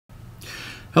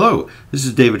Hello, this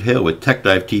is David Hale with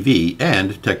TechDiveTV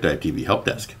and TechDiveTV Help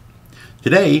Desk.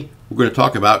 Today, we're going to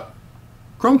talk about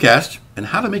Chromecast and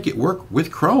how to make it work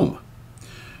with Chrome.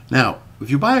 Now, if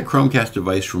you buy a Chromecast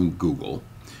device from Google,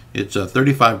 it's a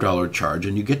 $35 charge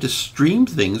and you get to stream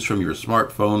things from your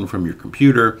smartphone, from your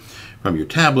computer, from your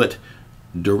tablet,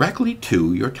 directly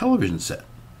to your television set.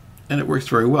 And it works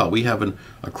very well. We have a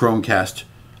Chromecast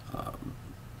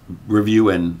review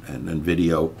and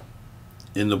video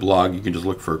in the blog. You can just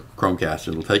look for Chromecast,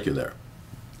 it'll take you there.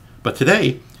 But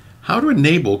today, how to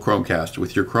enable Chromecast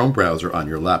with your Chrome browser on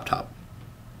your laptop.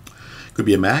 Could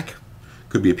be a Mac,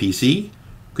 could be a PC,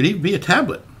 could even be a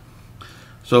tablet.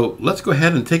 So let's go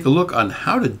ahead and take a look on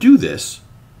how to do this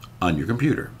on your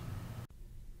computer.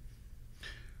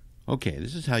 Okay,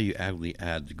 this is how you actually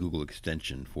add the Google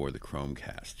extension for the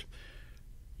Chromecast.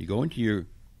 You go into your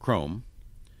Chrome,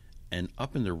 and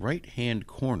up in the right hand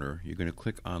corner you're going to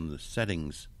click on the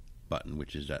settings button,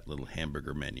 which is that little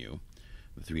hamburger menu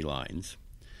with 3 lines.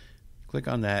 Click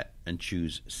on that and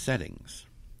choose settings.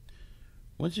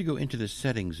 Once you go into the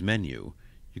settings menu,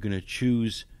 you're going to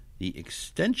choose the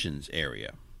extensions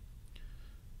area.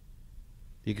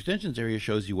 The extensions area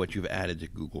shows you what you've added to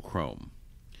Google Chrome.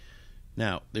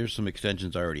 Now there's some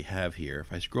extensions I already have here.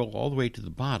 If I scroll all the way to the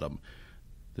bottom,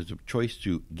 there's a choice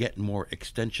to get more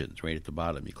extensions right at the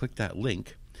bottom. You click that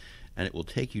link and it will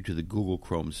take you to the Google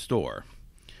Chrome store.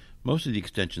 Most of the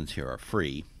extensions here are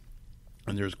free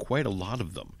and there's quite a lot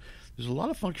of them. There's a lot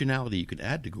of functionality you can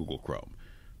add to Google Chrome,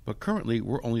 but currently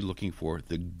we're only looking for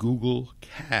the Google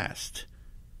Cast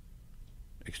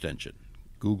extension.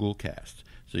 Google Cast.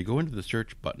 So you go into the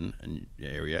search button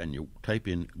area and you type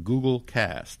in Google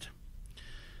Cast,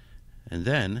 and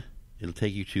then it'll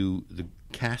take you to the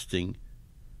casting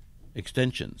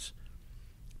extensions.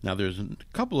 Now there's a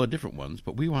couple of different ones,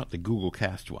 but we want the Google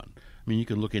Cast one. I mean, you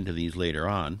can look into these later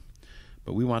on,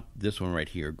 but we want this one right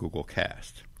here, Google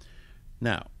Cast.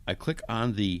 Now I click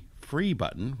on the free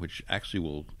button, which actually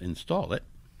will install it.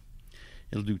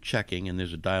 It'll do checking and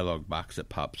there's a dialog box that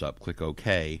pops up. Click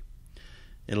OK.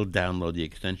 It'll download the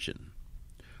extension.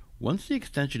 Once the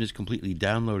extension is completely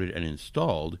downloaded and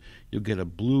installed, you'll get a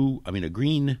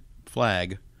green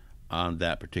flag on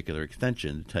that particular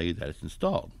extension to tell you that it's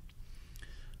installed.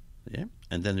 Yeah?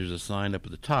 And then there's a sign up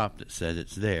at the top that says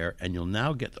it's there, and you'll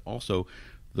now get also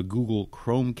the Google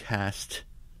Chromecast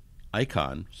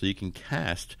icon, so you can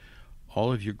cast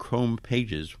all of your Chrome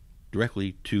pages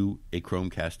directly to a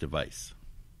Chromecast device.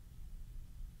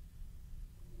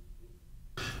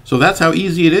 So that's how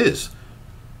easy it is.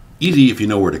 Easy if you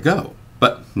know where to go,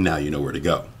 but now you know where to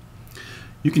go.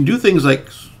 You can do things like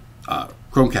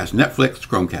Chromecast Netflix,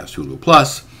 Chromecast Hulu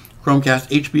Plus, Chromecast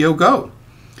HBO Go.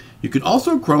 You can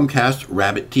also Chromecast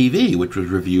Rabbit TV, which was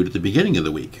reviewed at the beginning of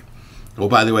the week. Oh,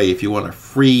 by the way, if you want a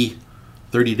free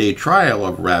 30-day trial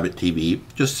of Rabbit TV,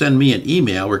 just send me an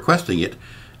email requesting it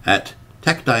at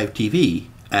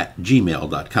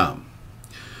techdivetv@gmail.com.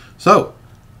 So,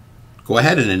 go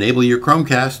ahead and enable your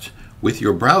Chromecast with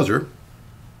your browser.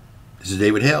 This is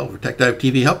David Hale for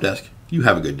TechDiveTV Help Desk. You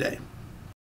have a good day.